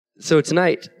So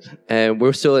tonight,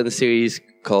 we're still in the series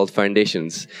called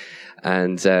Foundations,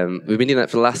 and we've been doing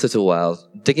that for the last little while,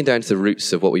 digging down to the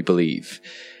roots of what we believe,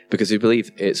 because we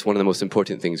believe it's one of the most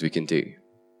important things we can do.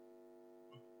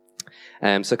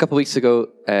 So a couple of weeks ago,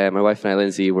 my wife and I,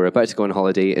 Lindsay, were about to go on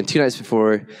holiday, and 2 nights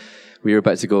before we were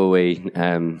about to go away,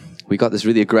 we got this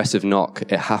really aggressive knock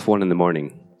at 1:30 in the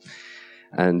morning,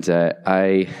 and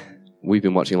we've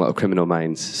been watching a lot of Criminal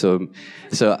Minds, so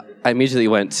I immediately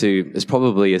went to, it's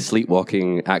probably a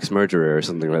sleepwalking axe murderer or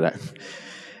something like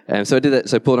that. So I did it,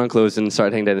 so I pulled on clothes and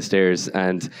started heading down the stairs,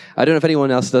 and I don't know if anyone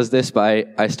else does this,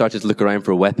 but I started to look around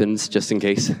for weapons, just in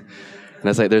case. And I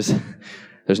was like, there's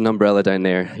an umbrella down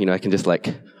there, I can just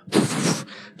like,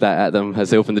 that at them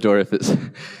as they open the door if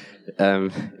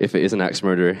it is an axe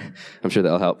murderer. I'm sure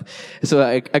that'll help. So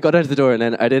I got out of the door, and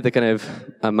then I did the kind of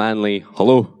a manly,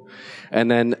 hello. And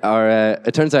then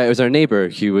it turns out it was our neighbour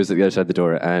who was at the other side of the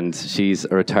door, and she's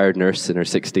a retired nurse in her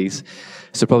 60s,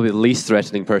 so probably the least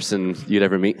threatening person you'd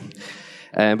ever meet.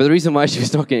 But the reason why she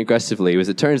was knocking aggressively was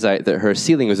it turns out that her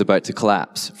ceiling was about to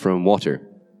collapse from water,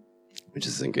 which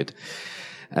isn't good.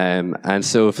 And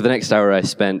so for the next hour, I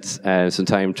spent some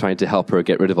time trying to help her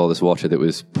get rid of all this water that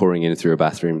was pouring in through her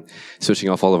bathroom, switching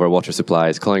off all of our water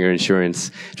supplies, calling her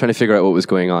insurance, trying to figure out what was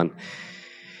going on.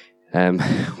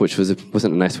 Which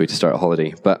wasn't a nice way to start a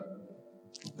holiday. But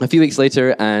a few weeks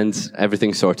later, and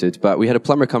everything's sorted, but we had a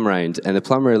plumber come around, and the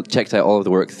plumber checked out all of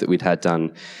the work that we'd had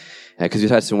done, because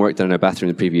we'd had some work done in our bathroom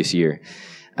the previous year.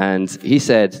 And he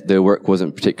said the work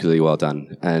wasn't particularly well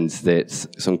done, and that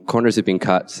some corners had been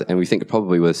cut, and we think it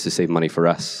probably was to save money for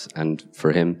us and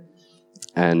for him.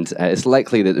 And it's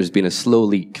likely that there's been a slow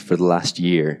leak for the last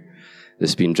year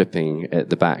that's been dripping at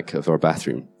the back of our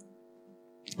bathroom.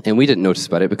 And we didn't notice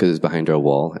about it because it was behind our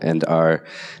wall, and our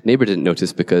neighbor didn't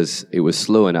notice because it was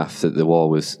slow enough that the wall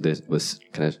was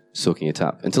kind of soaking it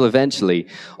up. Until eventually,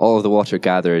 all of the water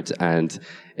gathered, and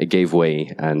it gave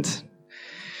way, and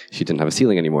she didn't have a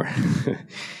ceiling anymore.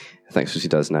 Thanks what she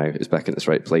does now. It's back in its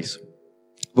right place.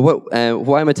 But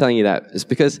why am I telling you that? It's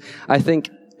because I think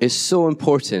it's so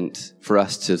important for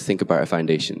us to think about our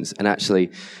foundations, and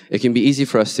actually, it can be easy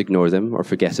for us to ignore them, or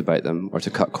forget about them, or to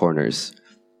cut corners.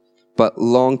 But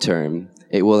long term,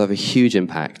 it will have a huge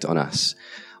impact on us,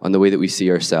 on the way that we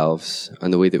see ourselves,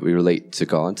 on the way that we relate to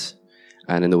God,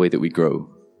 and in the way that we grow.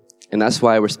 And that's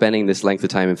why we're spending this length of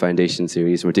time in Foundation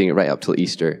series. We're doing it right up till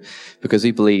Easter, because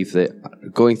we believe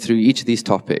that going through each of these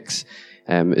topics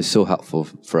is so helpful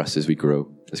for us as we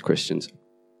grow as Christians.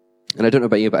 And I don't know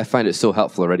about you, but I find it so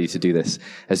helpful already to do this,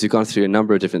 as we've gone through a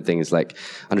number of different things, like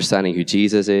understanding who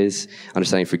Jesus is,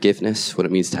 understanding forgiveness, what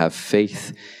it means to have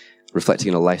faith,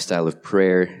 reflecting on a lifestyle of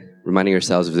prayer, reminding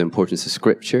ourselves of the importance of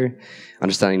Scripture,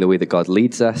 understanding the way that God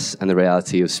leads us, and the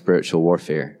reality of spiritual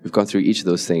warfare. We've gone through each of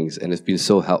those things, and it's been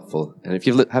so helpful. And if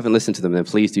you haven't listened to them, then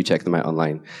please do check them out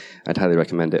online. I'd highly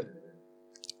recommend it.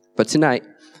 But tonight,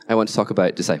 I want to talk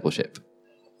about discipleship.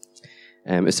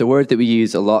 It's a word that we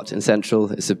use a lot in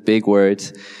Central. It's a big word.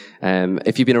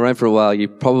 If you've been around for a while, you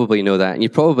probably know that. And you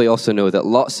probably also know that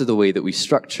lots of the way that we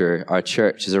structure our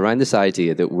church is around this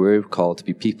idea that we're called to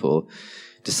be people,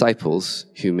 disciples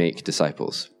who make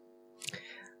disciples.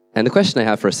 And the question I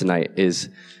have for us tonight is,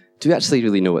 do we actually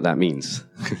really know what that means?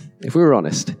 If we were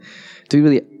honest,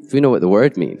 do we know what the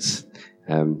word means?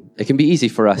 It can be easy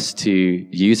for us to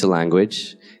use a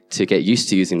language, to get used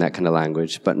to using that kind of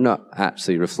language, but not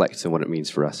actually reflect on what it means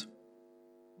for us.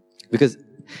 Because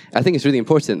I think it's really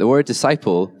important. The word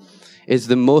disciple is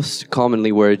the most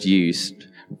commonly word used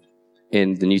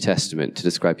in the New Testament to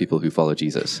describe people who follow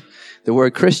Jesus. The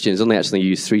word Christian is only actually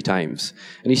used 3 times,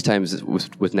 and each time is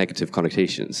with negative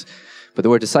connotations. But the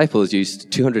word disciple is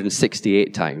used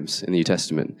 268 times in the New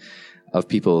Testament of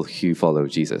people who follow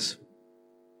Jesus.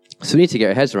 So we need to get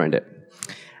our heads around it.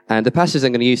 And the passage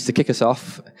I'm going to use to kick us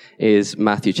off is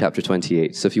Matthew chapter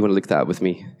 28. So if you want to look that up with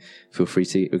me, feel free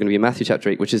to. We're going to be in Matthew chapter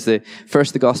 8, which is the first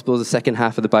of the Gospels, the second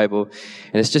half of the Bible.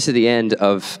 And it's just at the end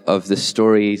of the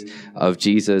story of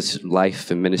Jesus'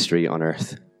 life and ministry on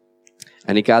earth.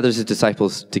 And he gathers his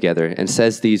disciples together and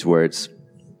says these words,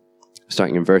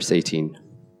 starting in verse 18.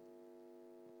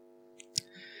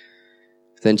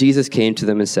 Then Jesus came to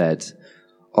them and said,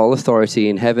 "All authority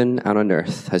in heaven and on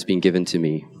earth has been given to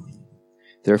me.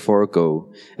 Therefore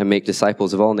go and make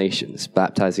disciples of all nations,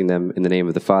 baptizing them in the name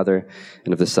of the Father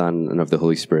and of the Son and of the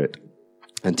Holy Spirit,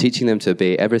 and teaching them to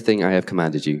obey everything I have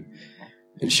commanded you.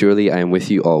 And surely I am with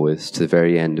you always to the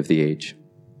very end of the age."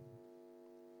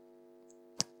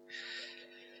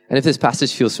 And if this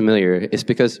passage feels familiar, it's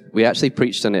because we actually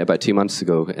preached on it about 2 months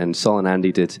ago, and Saul and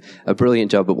Andy did a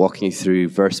brilliant job at walking you through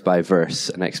verse by verse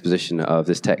an exposition of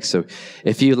this text. So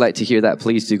if you'd like to hear that,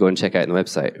 please do go and check out on the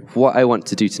website. What I want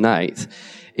to do tonight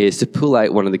is to pull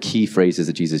out one of the key phrases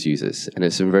that Jesus uses, and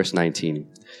it's in verse 19.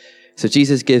 So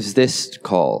Jesus gives this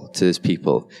call to his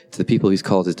people, to the people he's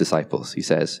called his disciples. He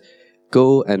says,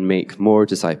 "Go and make more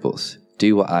disciples.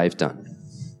 Do what I've done."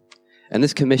 And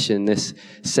this commission, this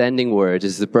sending word,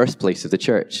 is the birthplace of the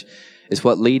church. It's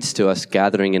what leads to us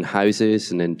gathering in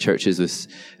houses and in churches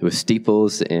with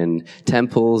steeples, in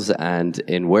temples and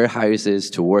in warehouses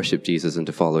to worship Jesus and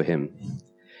to follow him.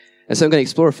 And so I'm going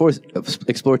to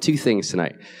explore two things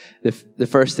tonight. The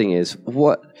first thing is,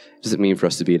 what does it mean for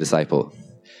us to be a disciple?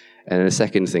 And then the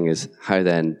second thing is, how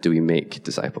then do we make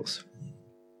disciples?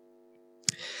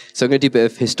 So I'm going to do a bit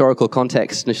of historical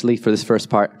context initially for this first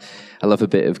part. I love a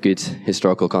bit of good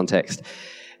historical context.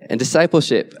 And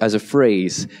discipleship as a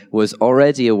phrase was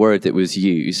already a word that was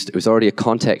used. It was already a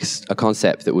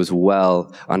concept that was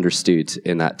well understood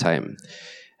in that time.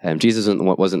 Jesus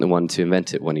wasn't the one to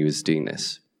invent it when he was doing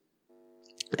this.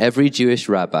 Every Jewish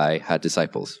rabbi had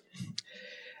disciples.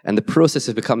 And the process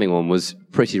of becoming one was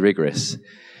pretty rigorous.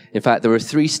 In fact, there were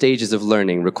 3 stages of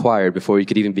learning required before you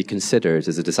could even be considered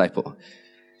as a disciple.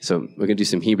 So we're going to do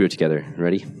some Hebrew together.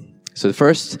 Ready? So the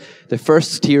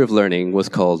first tier of learning was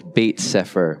called Beit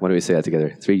Sefer. Why don't we say that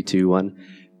together? 3, 2, 1.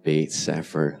 Beit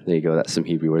Sefer. There you go. That's some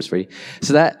Hebrew words for you.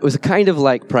 So that was kind of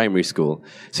like primary school.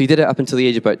 So you did it up until the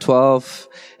age of about 12.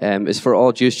 It's for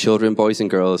all Jewish children, boys and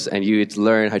girls. And you'd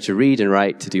learn how to read and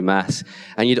write, to do maths.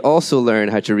 And you'd also learn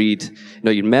how to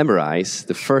you'd memorize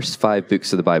the first 5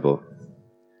 books of the Bible.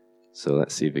 So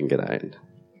let's see if we can get that in.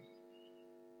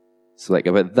 So like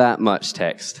about that much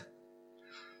text,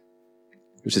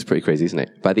 which is pretty crazy, isn't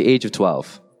it? By the age of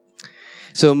 12.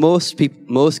 So most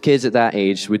kids at that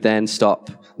age would then stop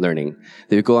learning.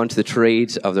 They would go on to the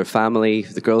trade of their family.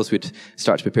 The girls would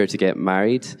start to prepare to get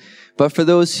married. But for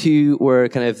those who were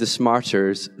kind of the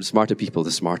smarter people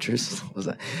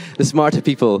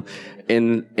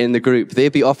in the group,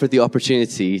 they'd be offered the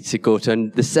opportunity to go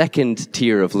to the second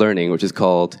tier of learning, which is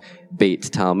called Beit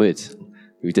Talmud.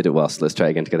 We did it well, so let's try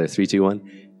again together. 3, 2, 1.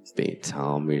 Beit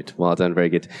Talmud. Well done, very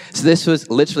good. So this was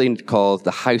literally called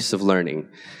the House of Learning.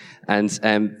 And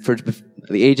for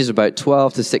the ages of about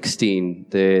 12 to 16,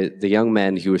 the young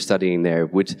men who were studying there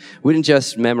wouldn't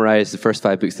just memorize the first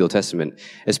 5 books of the Old Testament.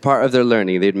 As part of their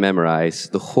learning, they'd memorize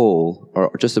the whole,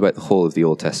 or just about the whole of the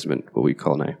Old Testament, what we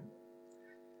call now.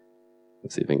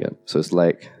 Let's see if we can get. So it's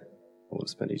like,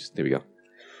 there we go.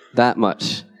 That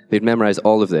much. They'd memorize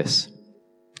all of this.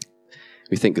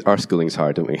 We think our schooling's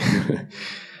hard, don't we?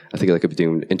 I think I could be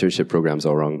doing internship programs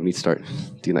all wrong. We need to start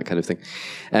doing that kind of thing.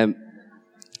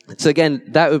 So again,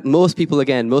 most people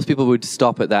would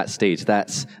stop at that stage.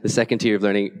 That's the second tier of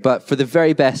learning. But for the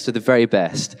very best of the very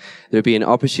best, there'd be an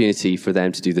opportunity for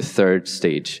them to do the third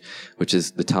stage, which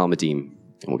is the Talmudim.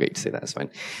 We'll get you to say that, that's fine.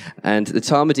 And the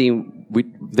Talmudim,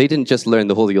 they didn't just learn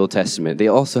the whole of the Old Testament. They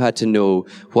also had to know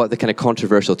what the kind of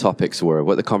controversial topics were,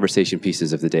 what the conversation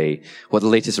pieces of the day, what the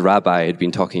latest rabbi had been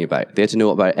talking about. They had to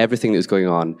know about everything that was going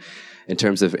on in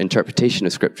terms of interpretation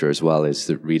of Scripture as well as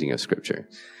the reading of Scripture.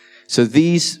 So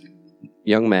these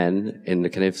young men in the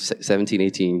kind of 17,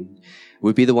 18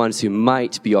 would be the ones who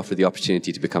might be offered the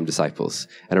opportunity to become disciples.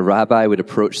 And a rabbi would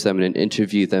approach them and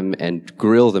interview them and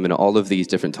grill them in all of these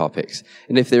different topics.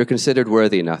 And if they were considered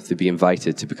worthy enough, they'd be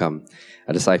invited to become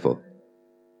a disciple.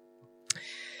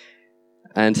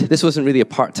 And this wasn't really a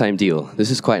part-time deal. This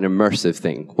is quite an immersive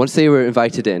thing. Once they were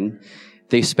invited in,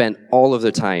 they spent all of their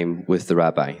time with the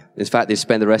rabbi. In fact, they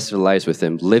spent the rest of their lives with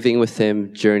him, living with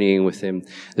him, journeying with him.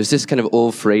 There's this kind of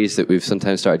old phrase that we've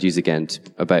sometimes started to use again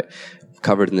about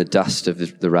covered in the dust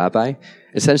of the rabbi.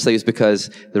 Essentially, it's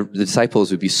because the disciples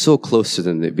would be so close to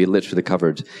them, they'd be literally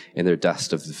covered in their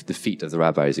dust of the feet of the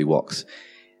rabbi as he walks.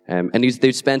 And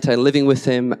they'd spend time living with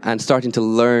him and starting to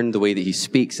learn the way that he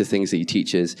speaks, the things that he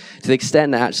teaches, to the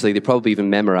extent that actually they probably even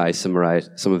memorized some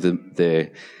of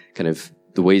the kind of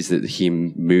the ways that he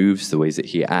moves, the ways that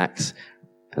he acts,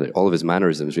 and all of his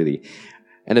mannerisms, really.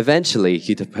 And eventually,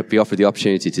 he'd be offered the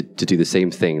opportunity to do the same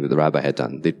thing that the rabbi had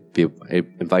done. They'd be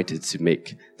invited to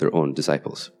make their own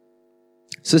disciples.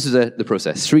 So this is the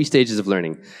process. 3 stages of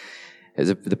learning. It's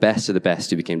the best of the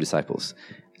best who became disciples.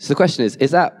 So the question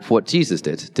is that what Jesus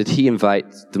did? Did he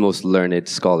invite the most learned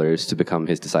scholars to become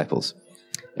his disciples?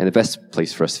 And the best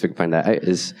place for us to find that out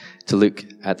is to look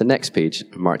at the next page,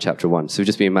 Mark chapter 1. So we've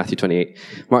just been in Matthew 28,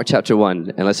 Mark chapter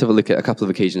 1, and let's have a look at a couple of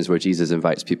occasions where Jesus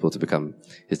invites people to become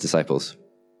his disciples.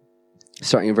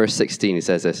 Starting in verse 16, he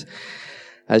says this,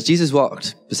 As Jesus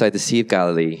walked beside the Sea of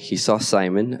Galilee, he saw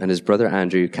Simon and his brother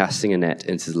Andrew casting a net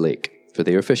into the lake, for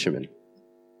they were fishermen.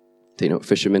 They know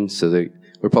fishermen, so they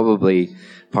were probably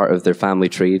part of their family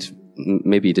trade.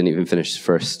 Maybe he didn't even finish the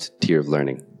first tier of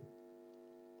learning.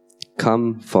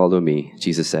 "Come, follow me,"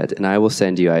 Jesus said, "and I will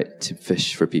send you out to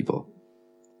fish for people."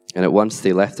 And at once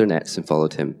they left their nets and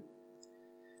followed him.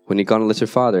 When he'd gone a little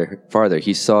farther,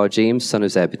 he saw James, son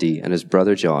of Zebedee, and his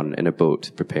brother John in a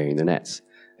boat preparing their nets.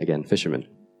 Again, fishermen.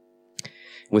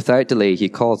 Without delay, he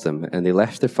called them, and they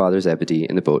left their father Zebedee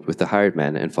in the boat with the hired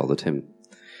men and followed him.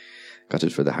 Got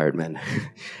it for the hired men.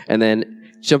 And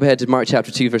then jump ahead to Mark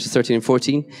chapter 2, verses 13 and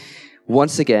 14.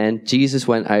 Once again, Jesus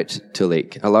went out to a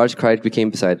lake. A large crowd came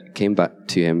back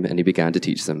to him, and he began to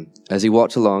teach them. As he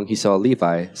walked along, he saw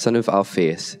Levi, son of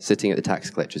Alphaeus, sitting at the tax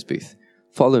collector's booth.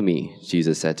 "Follow me,"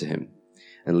 Jesus said to him.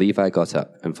 And Levi got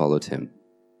up and followed him.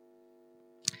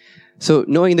 So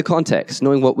knowing the context,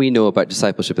 knowing what we know about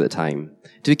discipleship at the time,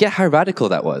 do we get how radical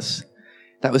that was?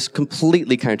 That was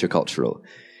completely countercultural.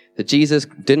 That Jesus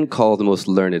didn't call the most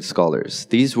learned scholars.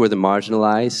 These were the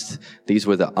marginalized. These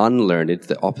were the unlearned,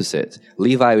 the opposite.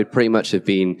 Levi would pretty much have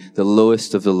been the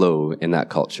lowest of the low in that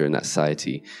culture, in that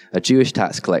society. A Jewish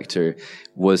tax collector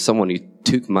was someone who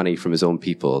took money from his own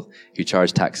people, who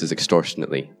charged taxes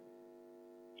extortionately.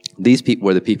 These people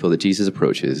were the people that Jesus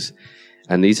approaches,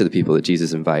 and these are the people that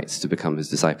Jesus invites to become his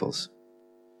disciples.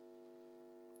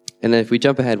 And then if we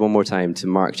jump ahead one more time to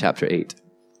Mark chapter 8,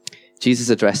 Jesus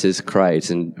addresses crowds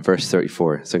in verse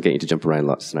 34. So I'm getting you to jump around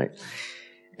lots tonight.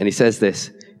 And he says this,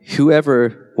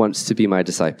 "Whoever wants to be my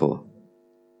disciple,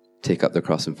 take up their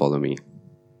cross and follow me."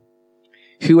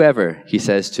 Whoever, he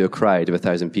says to a crowd of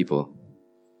 1,000 people.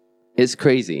 It's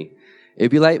crazy.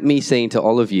 It'd be like me saying to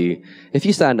all of you, if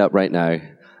you stand up right now,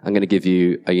 I'm going to give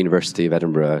you a University of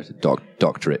Edinburgh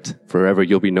doctorate. Forever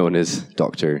you'll be known as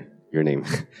Doctor, your name.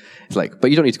 It's like,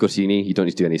 but you don't need to go to uni. You don't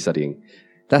need to do any studying.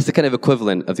 That's the kind of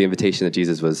equivalent of the invitation that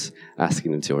Jesus was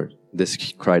asking them to, or this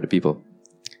crowd of people.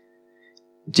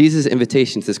 Jesus'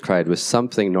 invitation to this crowd was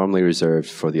something normally reserved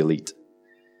for the elite.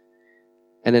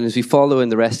 And then as we follow in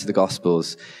the rest of the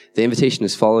Gospels, the invitation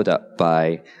is followed up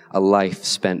by a life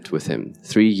spent with him.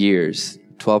 3 years,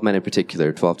 12 men in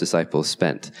particular, 12 disciples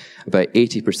spent about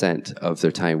 80% of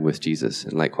their time with Jesus,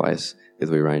 and likewise the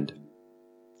other way around.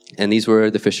 And these were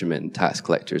the fishermen, tax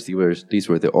collectors. These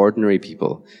were the ordinary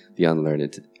people, the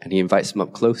unlearned. And he invites them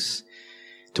up close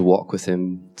to walk with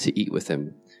him, to eat with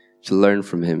him, to learn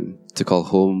from him, to call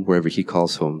home wherever he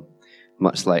calls home,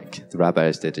 much like the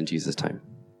rabbis did in Jesus' time.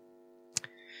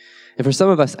 And for some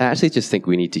of us, I actually just think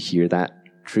we need to hear that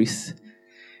truth,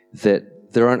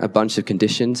 that there aren't a bunch of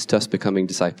conditions to us becoming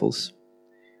disciples.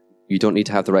 You don't need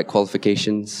to have the right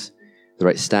qualifications, the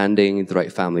right standing, the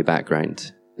right family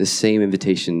background. The same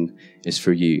invitation is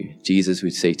for you. Jesus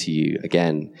would say to you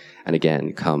again and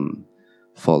again, "Come,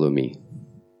 follow me."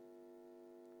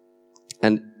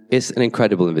 And it's an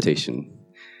incredible invitation.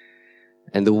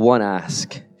 And the one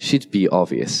ask should be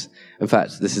obvious. In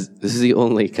fact, this is the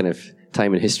only kind of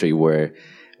time in history where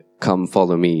 "come,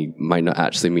 follow me" might not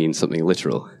actually mean something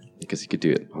literal, because you could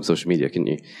do it on social media, couldn't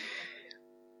you?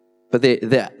 But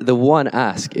the one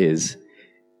ask is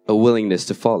a willingness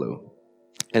to follow.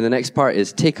 And the next part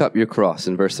is, "Take up your cross,"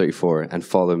 in verse 34, "and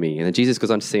follow me." And then Jesus goes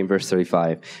on to say in verse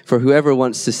 35, "For whoever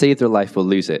wants to save their life will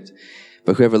lose it,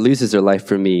 but whoever loses their life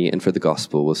for me and for the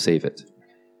gospel will save it."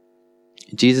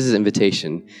 Jesus'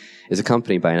 invitation is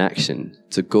accompanied by an action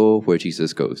to go where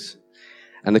Jesus goes.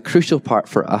 And the crucial part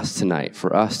for us tonight,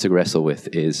 for us to wrestle with,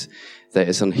 is that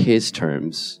it's on his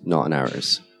terms, not on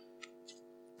ours.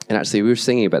 And actually, we were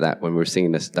singing about that when we were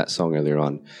singing that song earlier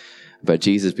on, about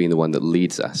Jesus being the one that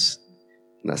leads us.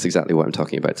 And that's exactly what I'm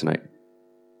talking about tonight.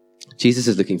 Jesus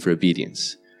is looking for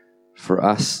obedience, for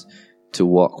us to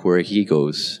walk where he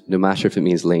goes, no matter if it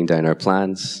means laying down our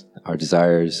plans, our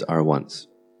desires, our wants,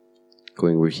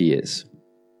 going where he is.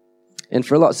 And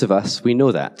for lots of us, we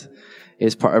know that.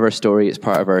 It's part of our story, it's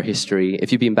part of our history.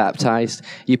 If you've been baptized,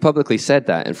 you publicly said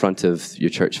that in front of your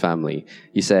church family.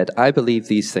 You said, "I believe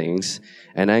these things,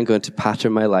 and I'm going to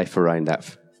pattern my life around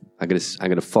that. I'm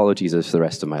going to follow Jesus for the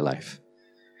rest of my life."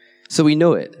 So we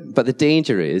know it, but the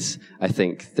danger is, I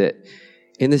think, that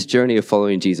in this journey of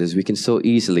following Jesus, we can so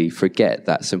easily forget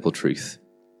that simple truth.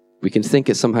 We can think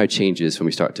it somehow changes when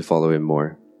we start to follow him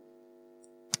more.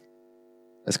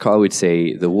 As Carl would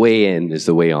say, the way in is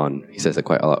the way on. He says that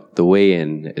quite a lot. The way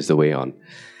in is the way on.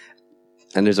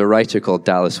 And there's a writer called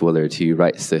Dallas Willard who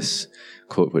writes this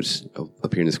quote, which will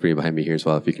appear on the screen behind me here as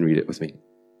well, if you can read it with me.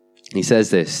 He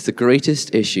says this, "The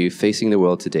greatest issue facing the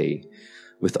world today,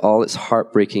 with all its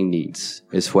heartbreaking needs,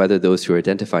 is whether those who are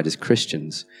identified as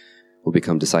Christians will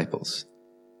become disciples.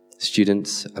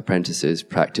 students, apprentices,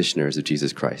 practitioners of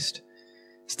Jesus Christ,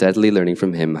 steadily learning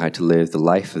from him how to live the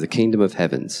life of the kingdom of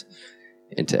heavens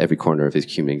into every corner of his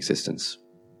human existence.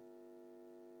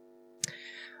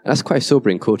 And that's quite a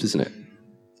sobering quote, isn't it?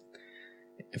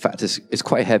 In fact, it's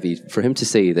quite heavy for him to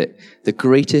say that the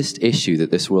greatest issue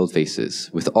that this world faces,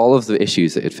 with all of the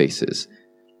issues that it faces,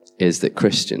 is that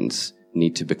Christians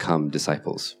need to become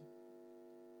disciples.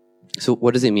 So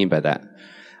what does he mean by that?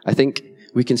 I think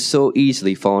we can so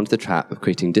easily fall into the trap of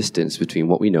creating distance between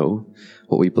what we know,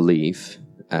 what we believe,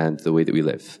 and the way that we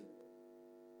live.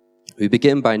 We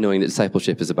begin by knowing that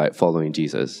discipleship is about following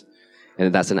Jesus, and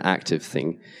that that's an active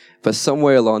thing. But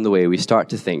somewhere along the way, we start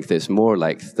to think that it's more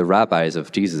like the rabbis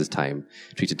of Jesus' time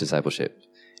treated discipleship.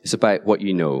 It's about what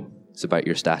you know. It's about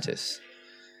your status.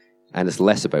 And it's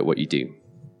less about what you do.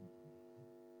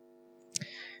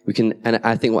 And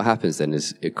I think what happens then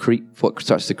is what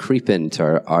starts to creep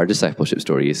into our discipleship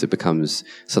story is it becomes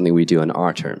something we do on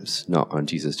our terms, not on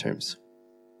Jesus' terms.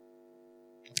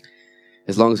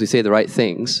 As long as we say the right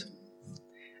things,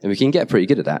 and we can get pretty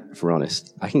good at that, if we're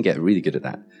honest. I can get really good at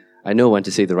that. I know when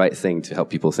to say the right thing to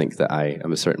help people think that I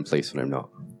am a certain place when I'm not.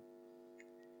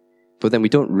 But then we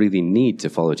don't really need to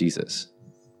follow Jesus.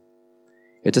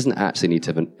 It doesn't actually need to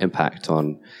have an impact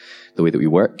on the way that we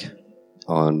work,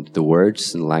 on the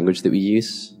words and language that we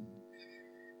use.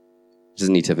 It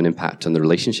doesn't need to have an impact on the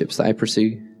relationships that I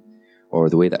pursue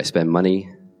or the way that I spend money.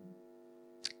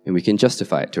 And we can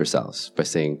justify it to ourselves by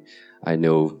saying, I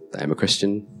know that I'm a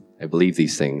Christian, I believe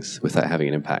these things, without having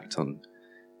an impact on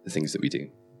the things that we do.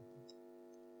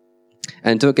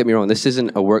 And don't get me wrong, this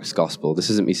isn't a works gospel. This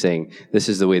isn't me saying, this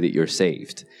is the way that you're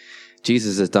saved.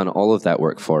 Jesus has done all of that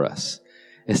work for us.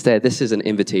 Instead, this is an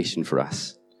invitation for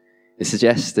us. It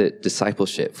suggests that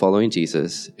discipleship, following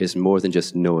Jesus, is more than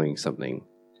just knowing something.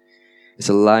 It's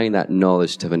allowing that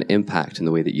knowledge to have an impact in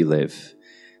the way that you live,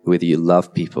 the way that you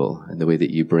love people, and the way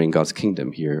that you bring God's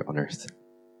kingdom here on earth.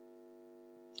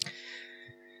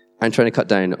 I'm trying to cut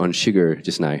down on sugar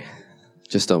just now,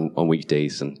 just on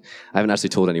weekdays, and I haven't actually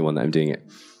told anyone that I'm doing it.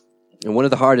 And one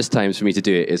of the hardest times for me to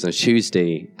do it is on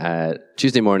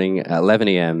Tuesday morning at 11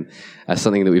 a.m.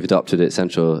 Something that we've adopted at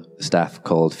Central Staff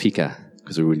called fika,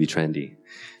 because we're really trendy.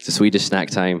 It's a Swedish snack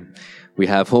time. We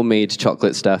have homemade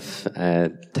chocolate stuff,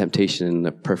 temptation in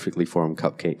a perfectly formed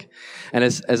cupcake. And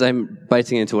as I'm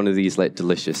biting into one of these like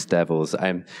delicious devils,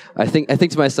 I think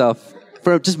to myself,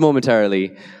 for just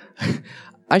momentarily,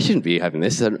 I shouldn't be having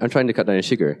this. I'm trying to cut down on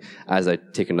sugar as I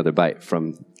take another bite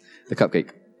from the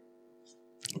cupcake.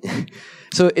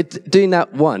 So doing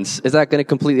that once, is that going to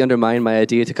completely undermine my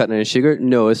idea to cut down on sugar?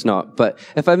 No, it's not. But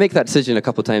if I make that decision a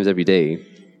couple times every day,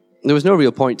 there was no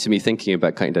real point to me thinking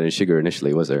about cutting down on sugar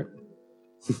initially, was there?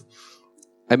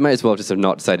 I might as well just have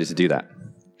not decided to do that.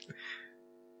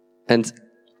 And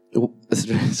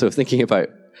so thinking about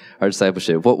our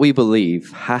discipleship, what we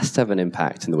believe has to have an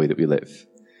impact in the way that we live.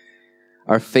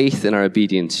 Our faith and our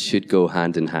obedience should go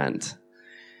hand in hand.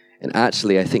 And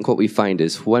actually, I think what we find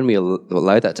is when we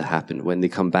allow that to happen, when they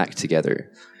come back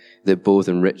together, they both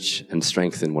enrich and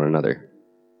strengthen one another.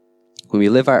 When we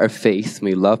live out our faith,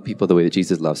 when we love people the way that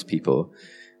Jesus loves people,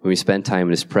 when we spend time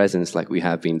in his presence like we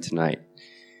have been tonight,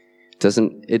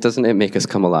 doesn't it make us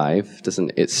come alive?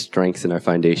 Doesn't it strengthen our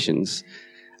foundations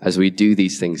as we do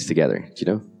these things together? Do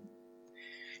you know?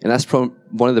 And that's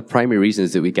one of the primary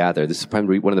reasons that we gather. This is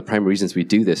one of the primary reasons we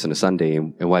do this on a Sunday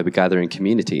and why we gather in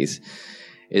communities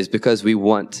is because we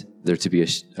want there to be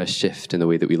a shift in the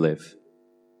way that we live.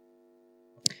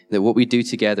 That what we do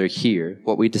together here,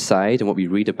 what we decide and what we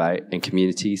read about in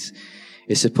communities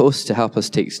is supposed to help us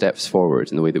take steps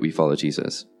forward in the way that we follow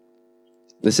Jesus.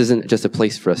 This isn't just a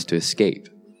place for us to escape.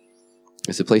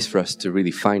 It's a place for us to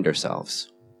really find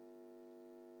ourselves.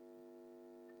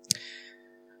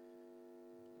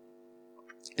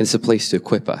 It's a place to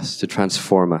equip us, to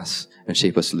transform us, and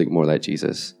shape us to look more like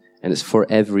Jesus. And it's for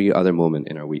every other moment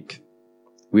in our week.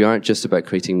 We aren't just about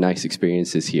creating nice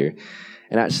experiences here.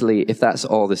 And actually, if that's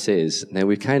all this is, then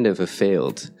we kind of have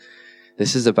failed.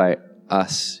 This is about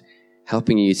us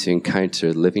helping you to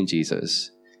encounter living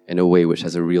Jesus in a way which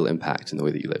has a real impact in the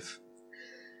way that you live.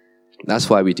 That's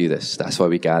why we do this. That's why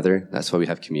we gather. That's why we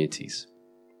have communities.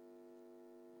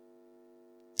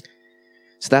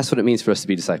 So that's what it means for us to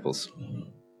be disciples.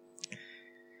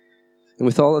 And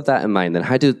with all of that in mind, then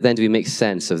how do we make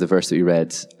sense of the verse that we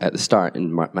read at the start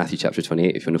in Matthew chapter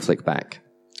 28, if you want to flick back?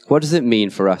 What does it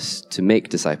mean for us to make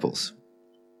disciples?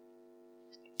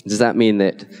 Does that mean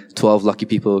that 12 lucky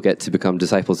people get to become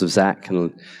disciples of Zach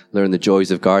and learn the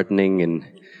joys of gardening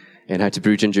and how to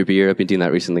brew ginger beer? I've been doing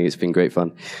that recently. It's been great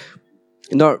fun.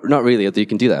 Not really, although you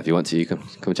can do that if you want to. You can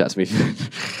come chat to me.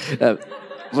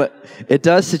 But it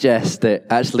does suggest that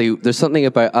actually there's something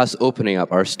about us opening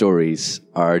up our stories,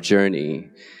 our journey,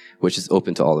 which is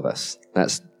open to all of us.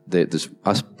 There's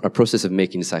a process of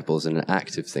making disciples and an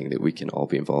active thing that we can all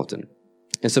be involved in.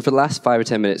 And so for the last 5 or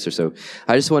 10 minutes or so,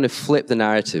 I just want to flip the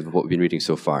narrative of what we've been reading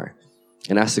so far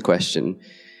and ask the question,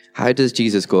 how does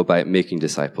Jesus go about making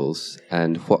disciples,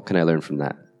 and what can I learn from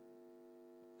that?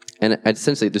 And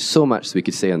essentially, there's so much that we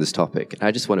could say on this topic, and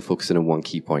I just want to focus in on one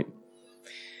key point.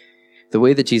 The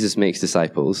way that Jesus makes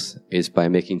disciples is by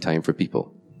making time for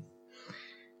people.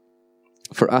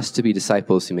 For us to be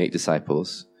disciples who make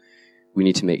disciples, we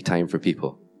need to make time for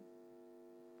people.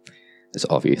 It's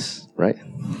obvious, right?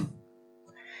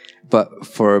 But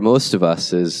for most of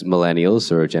us as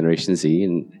millennials or Generation Z,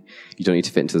 and you don't need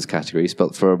to fit into those categories,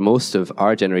 but for most of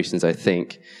our generations, I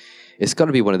think, it's got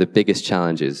to be one of the biggest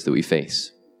challenges that we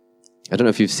face. I don't know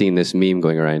if you've seen this meme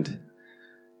going around.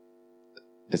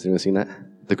 Has anyone seen that?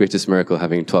 The greatest miracle,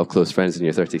 having 12 close friends in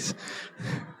your 30s.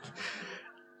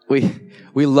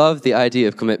 We love the idea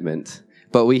of commitment,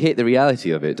 but we hate the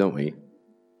reality of it, don't we?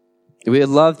 We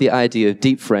love the idea of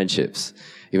deep friendships.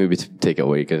 You maybe take it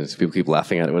away because people keep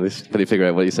laughing at it when they figure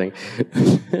out what you're saying.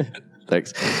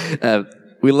 Thanks.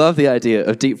 We love the idea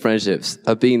of deep friendships,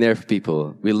 of being there for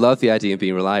people. We love the idea of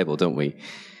being reliable, don't we?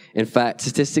 In fact,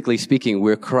 statistically speaking,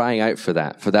 we're crying out for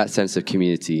that sense of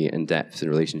community and depth in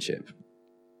relationship.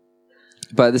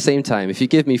 But at the same time, if you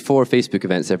give me 4 Facebook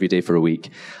events every day for a week,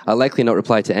 I'll likely not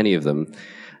reply to any of them,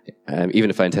 even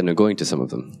if I intend on going to some of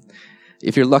them.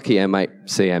 If you're lucky, I might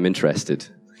say I'm interested.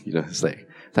 It's like,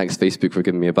 thanks Facebook for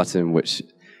giving me a button which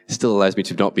still allows me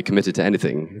to not be committed to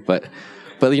anything. But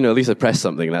at least I pressed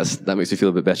something. That makes me feel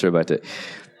a bit better about it.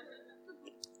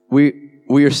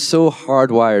 We are so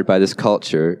hardwired by this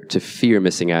culture to fear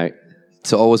missing out,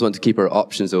 to always want to keep our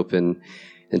options open,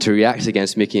 and to react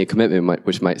against making a commitment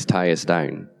which might tie us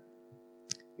down.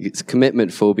 It's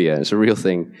commitment phobia. It's a real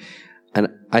thing. And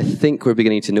I think we're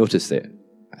beginning to notice it.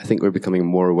 I think we're becoming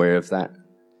more aware of that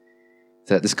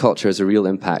this culture has a real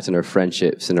impact on our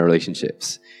friendships and our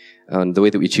relationships, on the way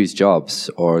that we choose jobs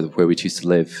or where we choose to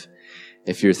live.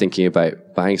 If you're thinking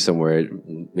about buying somewhere,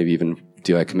 maybe even,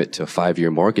 do I commit to a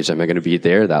 5-year mortgage? Am I going to be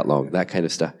there that long? That kind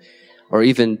of stuff. Or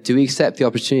even, do we accept the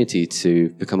opportunity to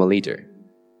become a leader?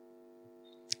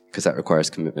 Because that requires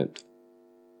commitment.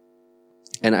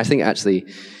 And I think actually,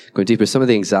 going deeper, some of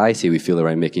the anxiety we feel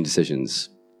around making decisions,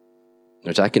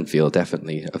 which I can feel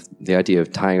definitely, of the idea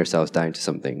of tying ourselves down to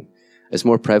something, is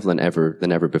more prevalent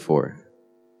than ever before.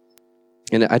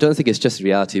 And I don't think it's just the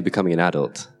reality of becoming an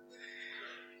adult.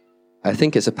 I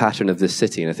think it's a pattern of this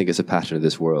city, and I think it's a pattern of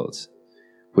this world,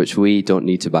 which we don't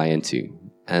need to buy into.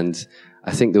 And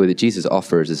I think the way that Jesus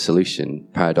offers a solution,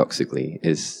 paradoxically,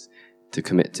 is to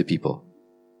commit to people.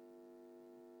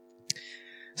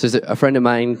 So there's a friend of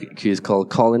mine who is called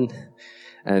Colin,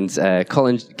 and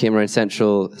Colin came around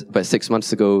Central about 6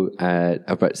 months ago,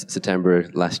 about September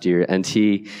last year, and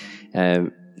he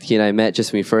and I met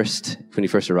just when he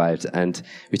first arrived, and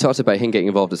we talked about him getting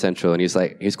involved at Central, and he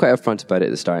was quite upfront about it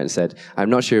at the start and said, I'm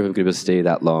not sure if I'm going to be able to stay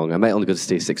that long. I might only be able to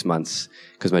stay 6 months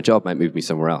because my job might move me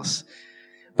somewhere else.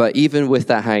 But even with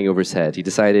that hanging over his head, he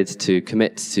decided to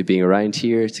commit to being around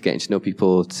here, to getting to know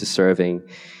people, to serving.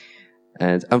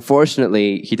 And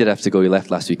unfortunately, he did have to go. He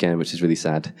left last weekend, which is really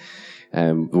sad.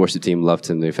 The worship team loved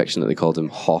him. They affectionately called him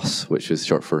Hoss, which was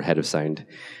short for head of sound.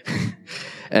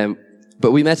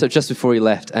 But we met up just before he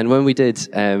left. And when we did,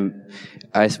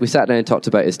 we sat down and talked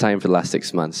about his time for the last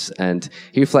 6 months. And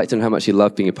he reflected on how much he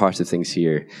loved being a part of things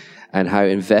here, and how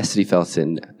invested he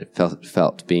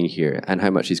felt being here, and how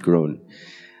much he's grown.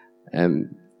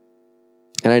 And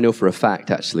I know for a fact,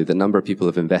 actually, the number of people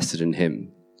have invested in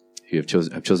him, who have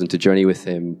chosen to journey with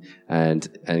him and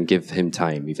give him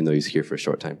time, even though he's here for a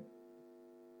short time.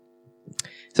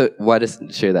 So why does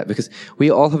I share that? Because we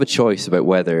all have a choice about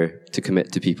whether to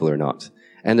commit to people or not.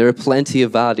 And there are plenty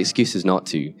of valid excuses not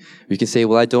to. We can say,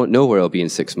 well, I don't know where I'll be in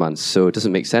 6 months, so it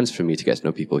doesn't make sense for me to get to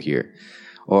know people here.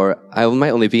 Or I might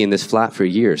only be in this flat for a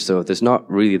year, so there's not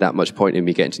really that much point in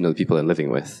me getting to know the people I'm living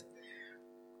with.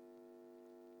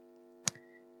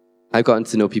 I've gotten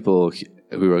to know people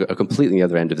who are completely the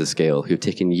other end of the scale, who've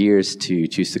taken years to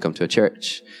choose to come to a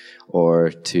church,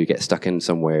 or to get stuck in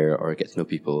somewhere, or get to know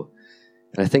people.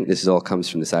 And I think this all comes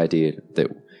from this idea that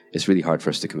it's really hard for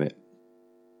us to commit.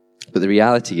 But the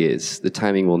reality is, the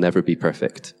timing will never be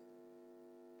perfect.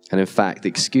 And in fact, the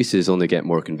excuses only get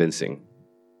more convincing.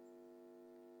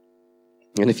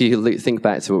 And if you think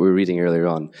back to what we were reading earlier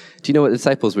on, do you know what the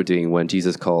disciples were doing when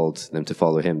Jesus called them to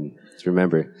follow him? Do you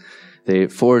remember? The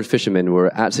 4 fishermen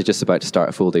were actually just about to start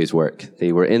a full day's work.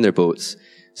 They were in their boats,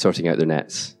 sorting out their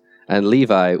nets. And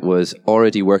Levi was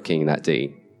already working that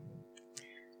day.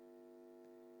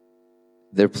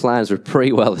 their plans were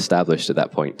pretty well established at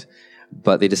that point,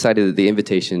 but they decided that the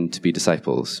invitation to be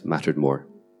disciples mattered more.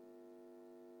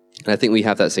 And I think we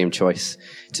have that same choice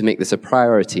to make this a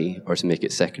priority or to make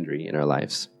it secondary in our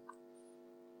lives.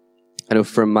 I know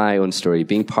from my own story,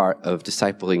 being part of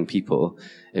discipling people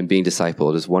and being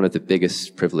discipled is one of the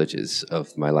biggest privileges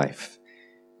of my life.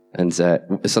 And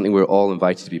it's something we're all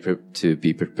invited to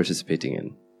be participating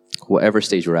in, whatever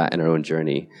stage we're at in our own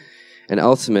journey. And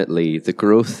ultimately, the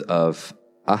growth of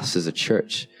us as a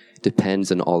church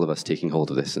depends on all of us taking hold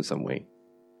of this in some way.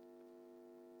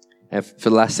 And for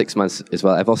the last 6 months as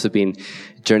well, I've also been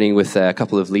journeying with a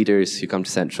couple of leaders who come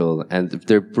to Central, and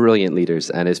they're brilliant leaders,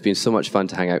 and it's been so much fun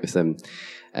to hang out with them.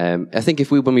 I think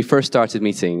when we first started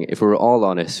meeting, if we were all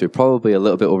honest, we were probably a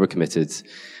little bit overcommitted,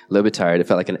 a little bit tired. It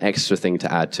felt like an extra thing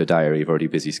to add to a diary of already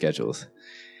busy schedules.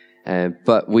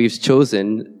 But we've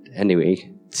chosen,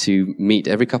 anyway, to meet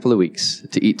every couple of weeks,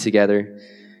 to eat together,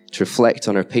 to reflect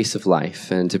on our pace of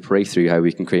life, and to pray through how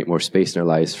we can create more space in our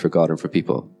lives for God and for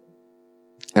people.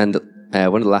 And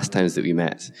one of the last times that we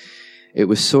met, it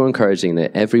was so encouraging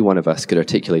that every one of us could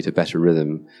articulate a better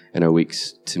rhythm in our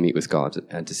weeks to meet with God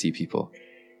and to see people.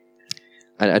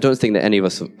 And I don't think that any of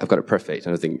us have got it perfect.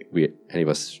 I don't think any of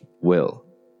us will.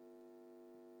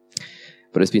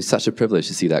 But it's been such a privilege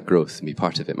to see that growth and be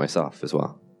part of it myself as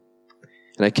well.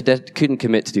 And I couldn't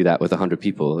commit to do that with 100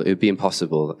 people. It would be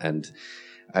impossible, and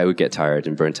I would get tired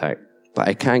and burnt out. But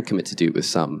I can commit to do it with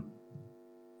some.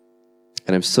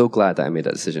 And I'm so glad that I made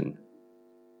that decision.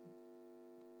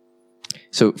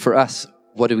 So for us,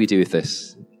 what do we do with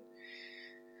this?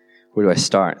 Where do I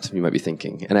start? You might be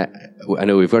thinking. And I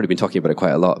know we've already been talking about it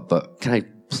quite a lot, but can I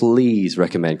please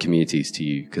recommend communities to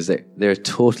you? Because they're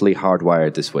totally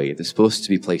hardwired this way. They're supposed to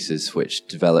be places which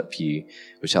develop you,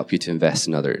 which help you to invest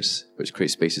in others, which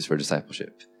create spaces for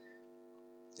discipleship.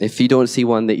 If you don't see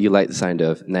one that you like the sound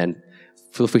of, then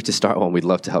feel free to start one. We'd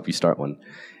love to help you start one.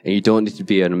 And you don't need to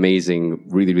be an amazing,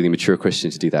 really, really mature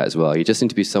Christian to do that as well. You just need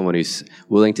to be someone who's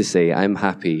willing to say, I'm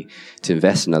happy to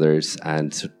invest in others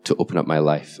and to open up my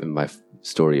life and my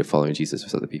story of following Jesus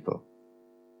with other people.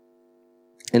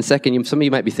 And second, some of you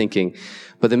might be thinking,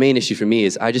 but the main issue for me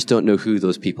is I just don't know who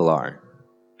those people are.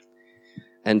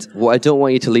 And what I don't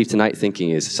want you to leave tonight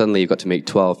thinking is suddenly you've got to make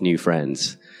 12 new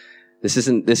friends. This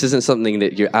isn't something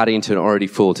that you're adding to an already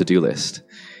full to-do list.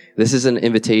 This is an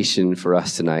invitation for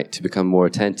us tonight to become more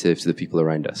attentive to the people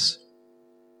around us.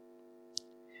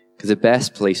 Because the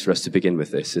best place for us to begin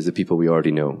with this is the people we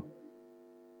already know.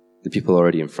 The people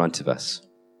already in front of us.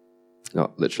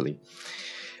 Not literally.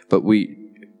 But we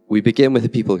begin with the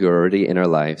people who are already in our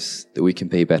lives that we can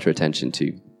pay better attention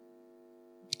to.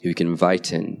 Who we can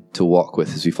invite in to walk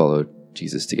with as we follow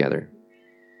Jesus together.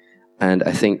 And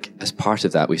I think as part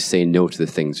of that, we say no to the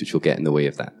things which will get in the way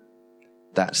of that.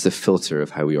 That's the filter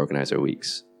of how we organize our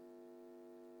weeks.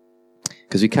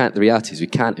 Because the reality is we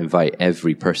can't invite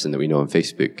every person that we know on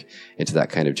Facebook into that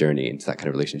kind of journey, into that kind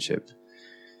of relationship.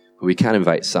 But we can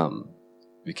invite some.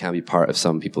 We can be part of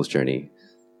some people's journey.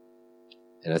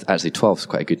 And actually 12 is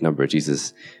quite a good number.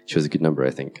 Jesus chose a good number,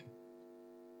 I think.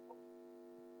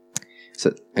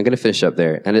 So I'm going to finish up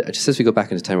there. And just as we go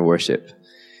back into time of worship,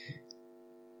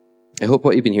 I hope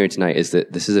what you've been hearing tonight is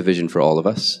that this is a vision for all of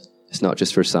us. It's not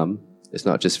just for some. It's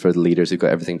not just for the leaders who've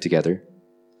got everything together.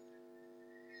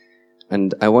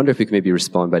 And I wonder if we can maybe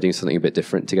respond by doing something a bit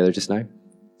different together just now.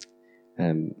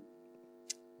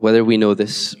 Whether we know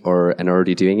this and are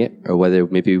already doing it, or whether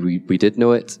maybe we did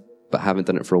know it but haven't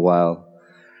done it for a while.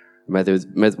 Whether this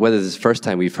is the first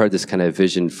time we've heard this kind of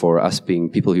vision for us being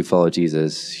people who follow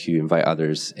Jesus, who invite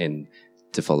others in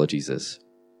to follow Jesus.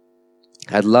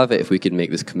 I'd love it if we could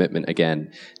make this commitment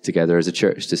again together as a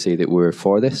church to say that we're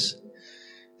for this.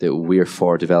 That we're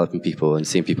for developing people and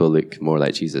seeing people look more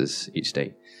like Jesus each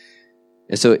day.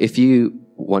 And so if you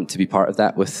want to be part of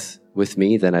that with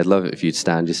me, then I'd love it if you'd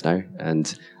stand just now.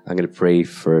 And I'm going to pray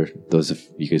for those of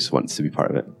you who just want to be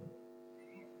part of it.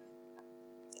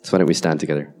 So why don't we stand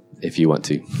together if you want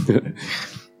to.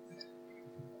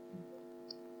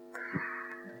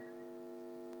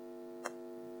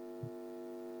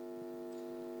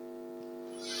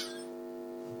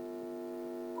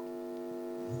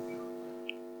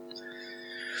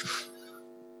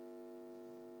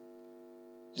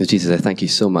 So Jesus, I thank you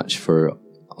so much for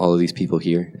all of these people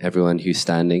here, everyone who's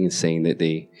standing and saying that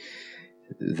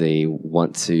they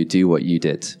want to do what you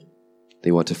did.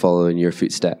 They want to follow in your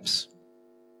footsteps.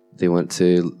 They want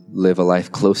to live a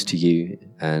life close to you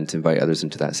and invite others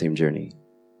into that same journey.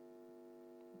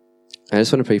 I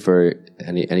just want to pray for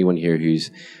anyone here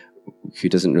who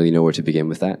doesn't really know where to begin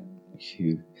with that,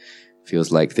 who feels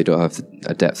like they don't have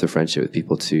a depth of friendship with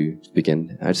people to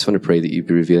begin. I just want to pray that you'd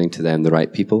be revealing to them the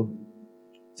right people,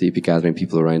 that you'd be gathering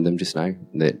people around them just now,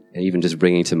 and even just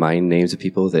bringing to mind names of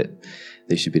people that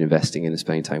they should be investing in and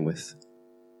spending time with.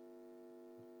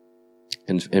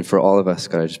 And for all of us,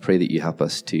 God, I just pray that you help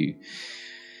us to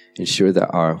ensure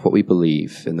that what we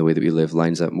believe and the way that we live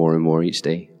lines up more and more each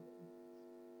day.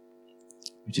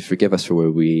 Would you forgive us for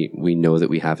where we know that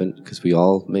we haven't, because we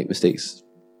all make mistakes.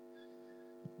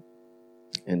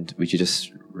 And would you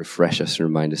just refresh us and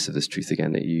remind us of this truth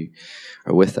again, that you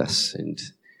are with us and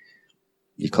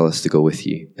you call us to go with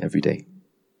you every day.